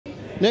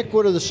Nick,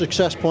 what are the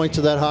success points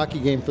of that hockey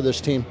game for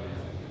this team?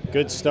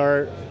 Good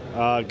start,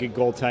 good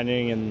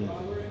goaltending, and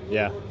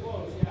yeah.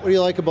 What do you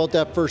like about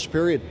that first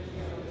period?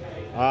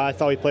 I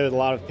thought we played with a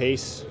lot of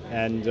pace,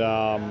 and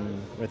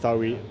I thought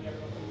we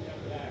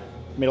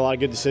made a lot of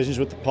good decisions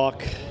with the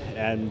puck,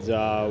 and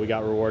we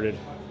got rewarded.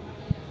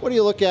 What do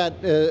you look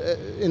at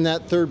in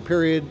that third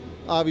period?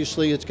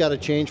 Obviously, it's got to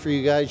change for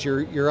you guys.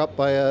 You're up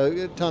by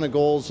a ton of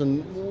goals,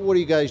 and what do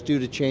you guys do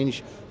to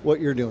change what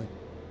you're doing?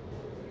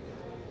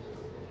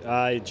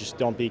 Just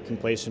don't be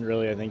complacent,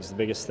 really, I think is the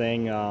biggest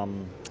thing.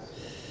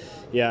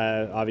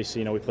 Yeah,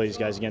 obviously, we play these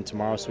guys again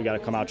tomorrow, so we got to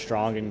come out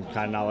strong and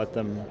kind of not let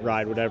them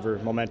ride whatever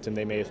momentum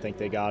they may think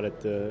they got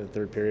at the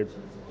third period.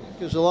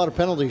 Because a lot of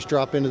penalties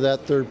drop into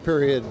that third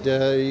period.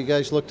 You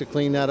guys look to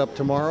clean that up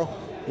tomorrow?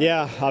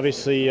 Yeah,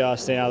 obviously,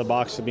 staying out of the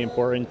box will be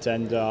important,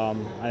 and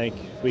I think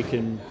if we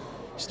can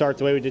start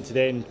the way we did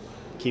today and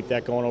keep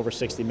that going over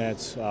 60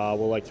 minutes,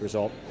 we'll like the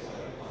result.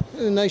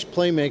 Nice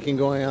playmaking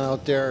going on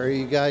out there.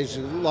 You guys,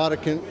 a lot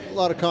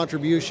of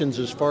contributions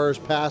as far as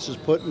passes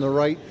put in the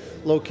right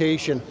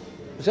location.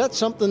 Is that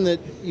something that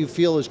you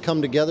feel has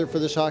come together for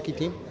this hockey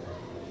team?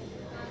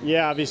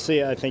 Yeah,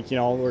 obviously, I think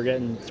we're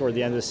getting toward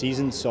the end of the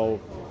season, so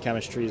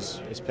chemistry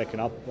is picking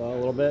up a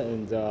little bit,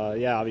 and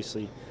yeah,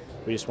 obviously,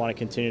 we just want to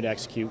continue to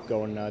execute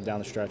going down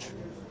the stretch.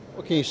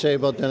 What can you say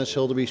about Dennis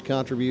Hildeby's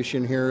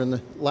contribution here in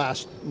the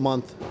last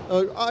month?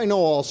 I know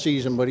all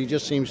season, but he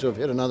just seems to have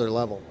hit another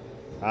level.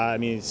 I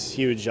mean, it's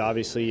huge,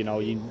 obviously.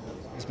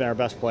 He's been our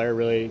best player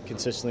really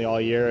consistently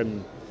all year,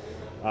 and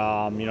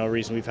the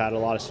reason we've had a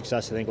lot of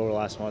success, I think, over the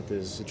last month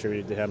is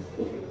attributed to him.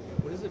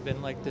 What has it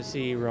been like to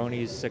see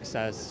Roni's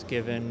success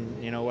given,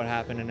 what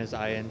happened in his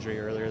eye injury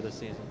earlier this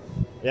season?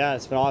 Yeah,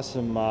 it's been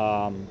awesome.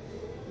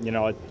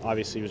 It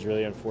obviously was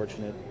really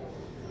unfortunate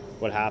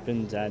what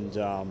happened, and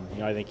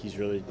I think he's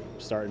really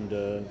starting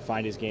to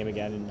find his game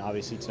again, and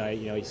obviously tonight,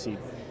 you see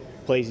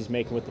plays he's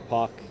making with the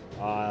puck.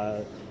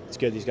 It's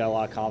good. He's got a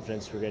lot of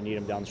confidence. We're going to need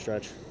him down the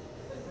stretch.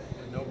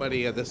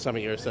 Nobody at this time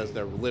of year says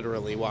they're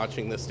literally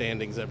watching the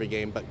standings every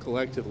game, but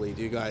collectively,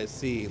 do you guys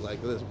see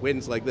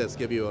wins like this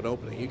give you an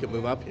opening? You can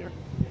move up here.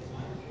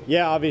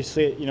 Yeah,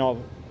 obviously,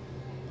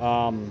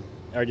 our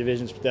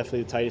division's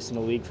definitely the tightest in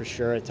the league for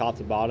sure, top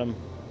to bottom.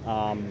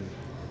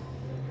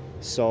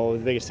 So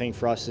the biggest thing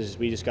for us is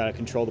we just got to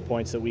control the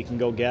points that we can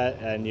go get,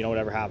 and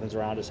whatever happens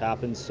around us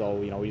happens. So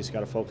we just got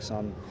to focus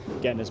on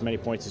getting as many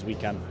points as we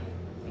can.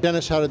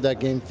 Dennis, how did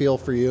that game feel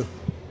for you?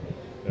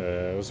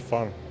 It was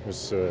fun.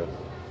 It's a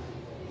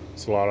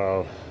lot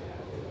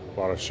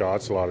of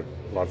shots, a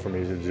lot for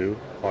me to do,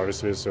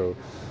 obviously. So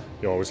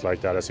you always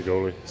like that as a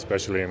goalie,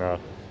 especially in a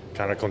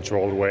kind of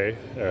controlled way.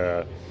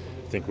 I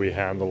think we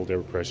handled their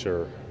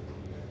pressure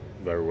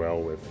very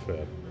well with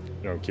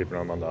keeping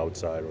them on the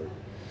outside,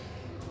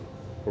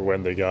 or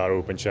when they got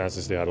open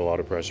chances, they had a lot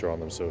of pressure on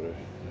them. So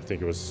I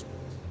think it was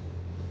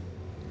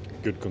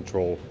good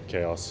control,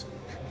 chaos.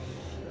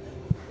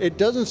 It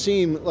doesn't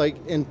seem like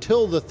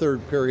until the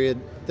third period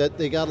that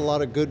they got a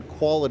lot of good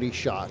quality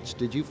shots.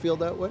 Did you feel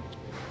that way?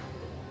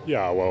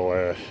 Yeah,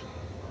 well,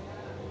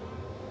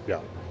 yeah,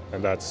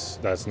 and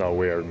that's not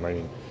weird. I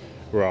mean,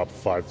 we're up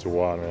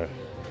 5-1.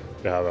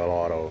 They have a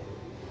lot of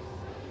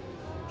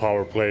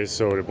power plays,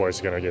 so the boys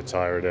are gonna get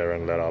tired there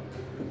and let up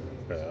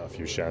a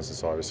few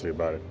chances, obviously.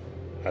 But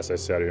as I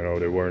said,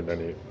 there weren't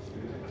any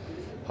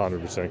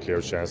 100%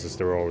 clear chances.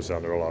 They were always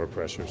under a lot of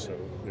pressure, so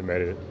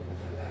they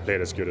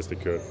played as good as they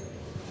could.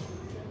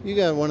 You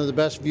got one of the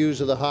best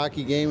views of the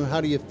hockey game.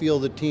 How do you feel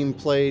the team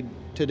played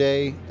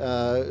today,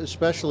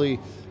 especially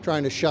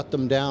trying to shut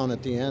them down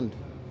at the end?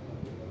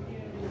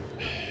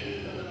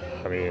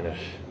 I mean,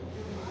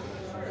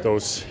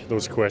 those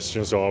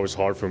questions are always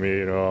hard for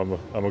me. I'm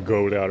a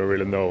goalie. I don't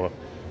really know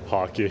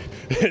hockey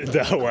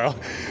that well.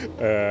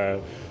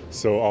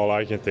 So all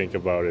I can think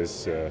about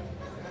is,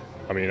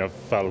 I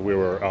felt we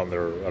were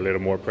under a little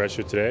more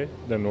pressure today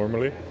than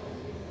normally.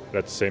 But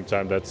at the same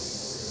time, that's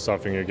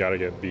something you got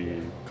to be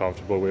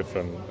comfortable with,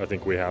 and I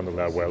think we handled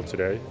that well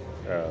today.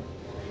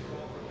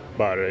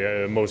 But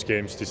most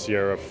games this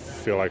year, I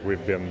feel like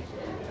we've been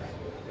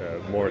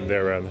more in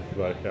their end.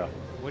 But yeah.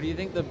 What do you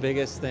think the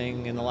biggest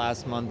thing in the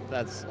last month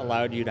that's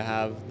allowed you to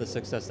have the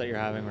success that you're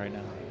having right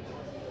now?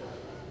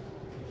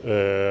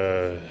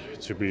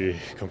 To be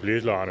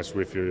completely honest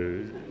with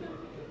you,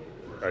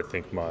 I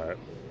think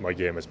my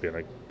game has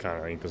been kind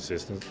of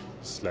inconsistent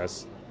this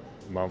last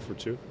month or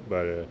two.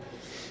 But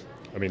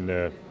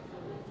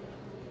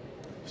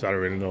so I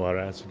don't really know how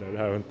to answer that.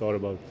 I haven't thought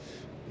about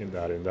in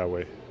that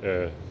way.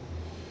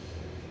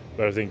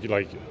 But I think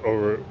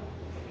over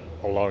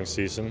a long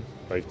season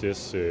like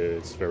this,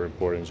 it's very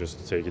important just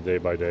to take it day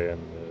by day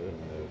and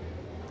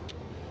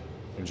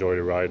enjoy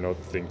the ride, not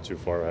think too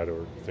far ahead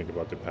or think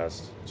about the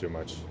past too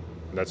much.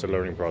 And that's a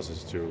learning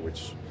process too,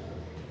 which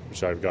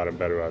I've gotten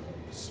better at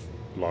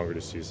longer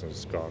the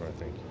season's gone, I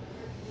think.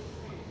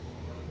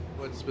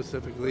 What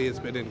specifically has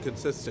been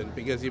inconsistent?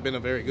 Because you've been a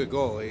very good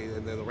goalie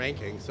in the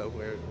ranking, so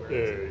where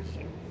is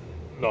it?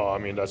 No,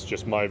 that's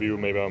just my view.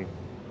 Maybe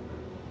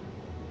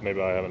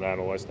I haven't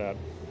analyzed that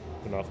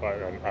enough. I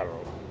don't know.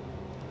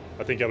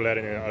 I think I've let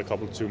in a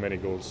couple too many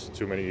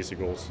easy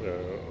goals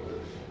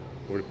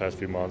over the past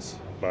few months.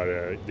 But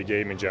the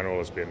game in general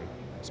has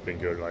been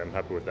good. I'm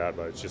happy with that,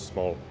 but it's just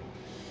small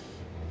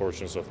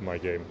portions of my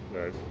game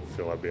that I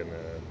feel have been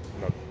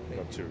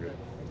not too good.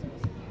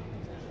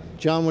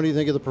 John, what do you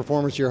think of the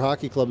performance of your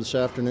hockey club this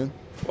afternoon?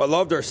 Well, I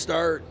loved our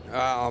start.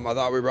 I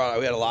thought we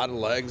had a lot of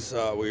legs.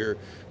 We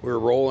were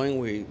rolling.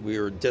 We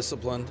were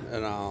disciplined,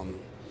 and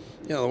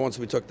once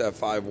we took that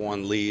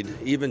 5-1 lead,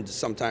 even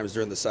sometimes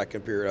during the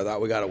second period, I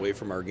thought we got away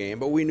from our game.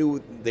 But we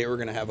knew they were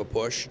going to have a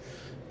push.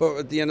 But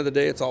at the end of the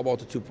day, it's all about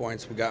the 2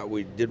 points we got.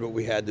 We did what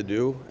we had to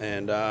do,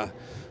 and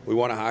we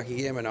won a hockey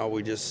game. And now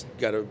we just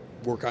got to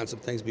work on some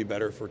things, be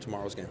better for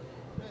tomorrow's game.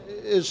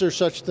 Is there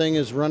such thing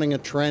as running a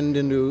trend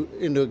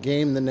into a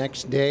game the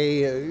next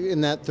day? In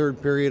that third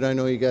period, I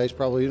know you guys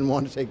probably didn't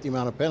want to take the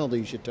amount of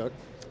penalties you took.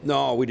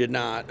 No, we did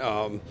not.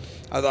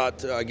 I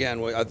thought, I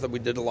thought we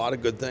did a lot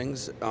of good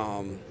things.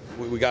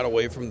 We got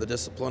away from the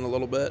discipline a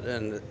little bit,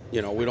 and,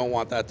 we don't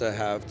want that to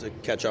have to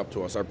catch up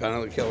to us. Our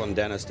penalty kill and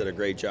Dennis did a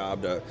great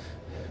job to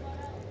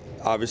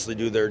obviously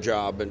do their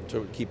job and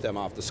to keep them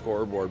off the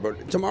scoreboard.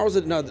 But tomorrow's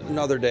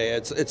another day.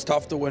 It's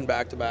tough to win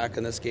back-to-back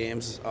in this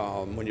games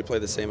when you play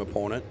the same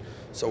opponent.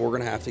 So we're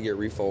going to have to get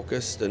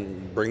refocused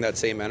and bring that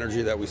same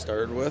energy that we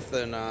started with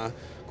and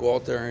go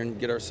out there and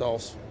get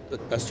ourselves the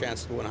best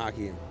chance to win a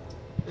hockey game.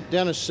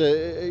 Dennis,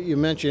 you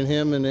mentioned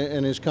him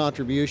and his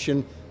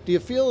contribution. Do you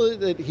feel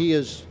that he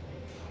has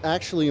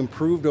actually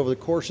improved over the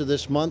course of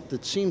this month?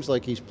 It seems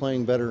like he's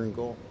playing better in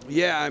goal.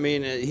 Yeah, I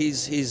mean,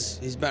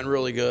 he's been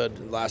really good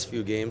the last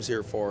few games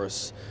here for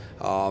us.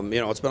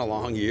 It's been a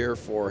long year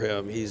for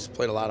him. He's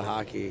played a lot of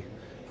hockey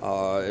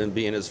and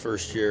being his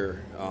first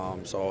year.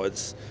 So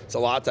it's a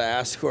lot to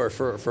ask for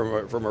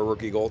from a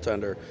rookie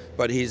goaltender.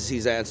 But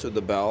he's answered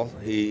the bell.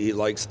 He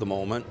likes the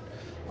moment.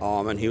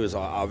 And he was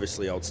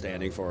obviously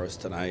outstanding for us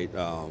tonight,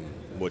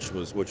 which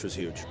was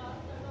huge.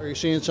 Are you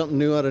seeing something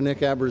new out of Nick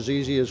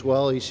Abruzzese as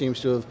well? He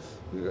seems to have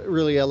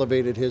really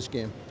elevated his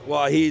game.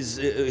 Well, he's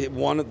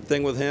one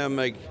thing with him,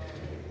 like,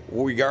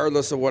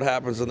 regardless of what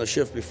happens in the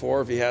shift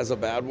before, if he has a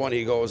bad one,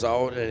 he goes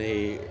out and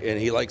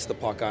he likes the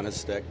puck on his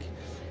stick,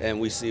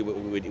 and we see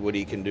what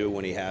he can do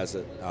when he has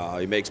it.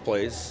 He makes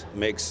plays,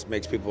 makes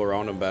people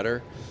around him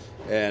better.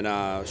 And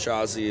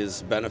Shazi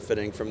is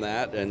benefiting from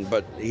that,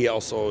 but he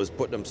also is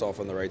putting himself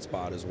in the right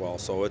spot as well.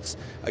 So it's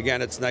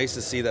nice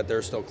to see that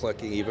they're still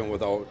clicking even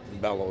without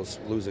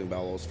losing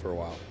Bellows for a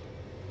while.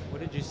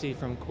 What did you see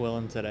from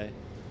Quillen today?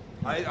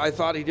 I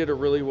thought he did a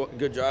really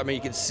good job. I mean,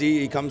 you can see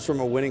he comes from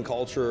a winning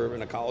culture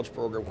in a college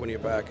program.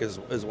 Quinnipiac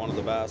is one of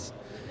the best.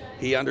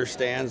 He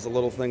understands the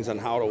little things on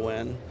how to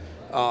win.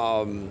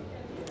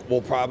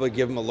 We'll probably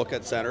give him a look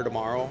at center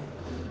tomorrow,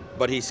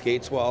 but he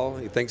skates well.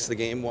 He thinks the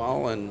game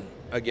well, and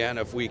again,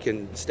 if we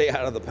can stay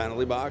out of the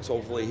penalty box,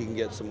 hopefully he can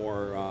get some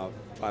more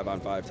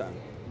 5-on-5 time.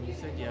 You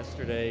said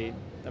yesterday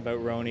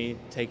about Roney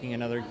hitting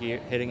another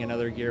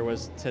gear.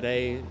 Was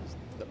today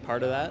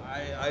part of that?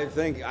 I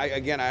think,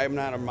 I'm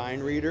not a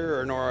mind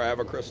reader nor I have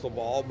a crystal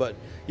ball, but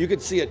you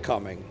could see it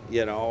coming,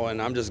 and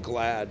I'm just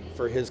glad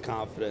for his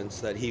confidence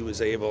that he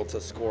was able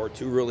to score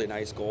 2 really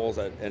nice goals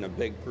in a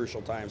big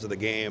crucial times of the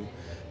game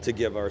to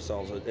give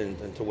ourselves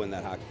and to win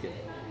that hockey game.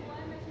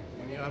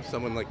 You have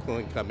someone like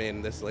Quillen come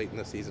in this late in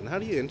the season. How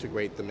do you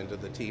integrate them into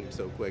the team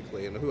so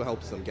quickly, and who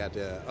helps them get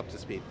up to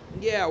speed?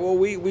 Yeah, well,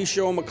 we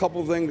show them a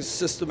couple things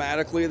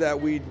systematically that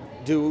we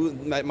do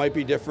that might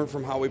be different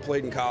from how we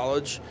played in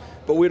college,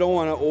 but we don't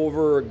want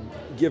to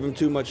give him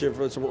too much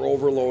influence. We're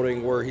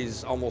overloading where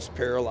he's almost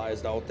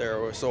paralyzed out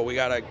there. So we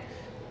got to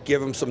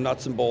give him some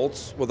nuts and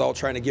bolts without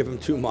trying to give him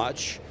too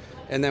much.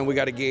 And then we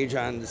got to gauge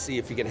on to see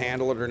if he can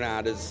handle it or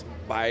not is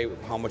by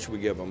how much we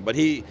give him. But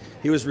he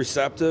was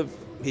receptive.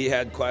 He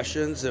had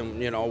questions, and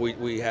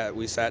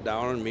we sat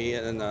down, and me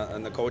and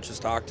the coaches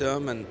talked to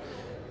him,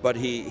 but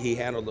he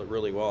handled it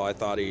really well. I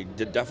thought he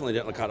definitely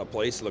didn't look out of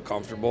place. He looked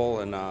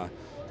comfortable, and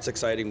it's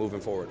exciting moving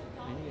forward.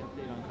 Any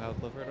update on Kyle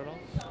Clifford at all?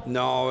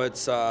 No,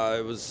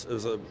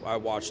 I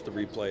watched the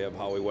replay of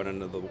how he went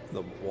into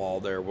the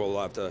wall there. We'll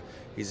have to.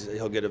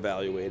 He'll get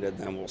evaluated, and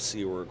then we'll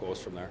see where it goes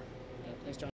from there. Thanks, John.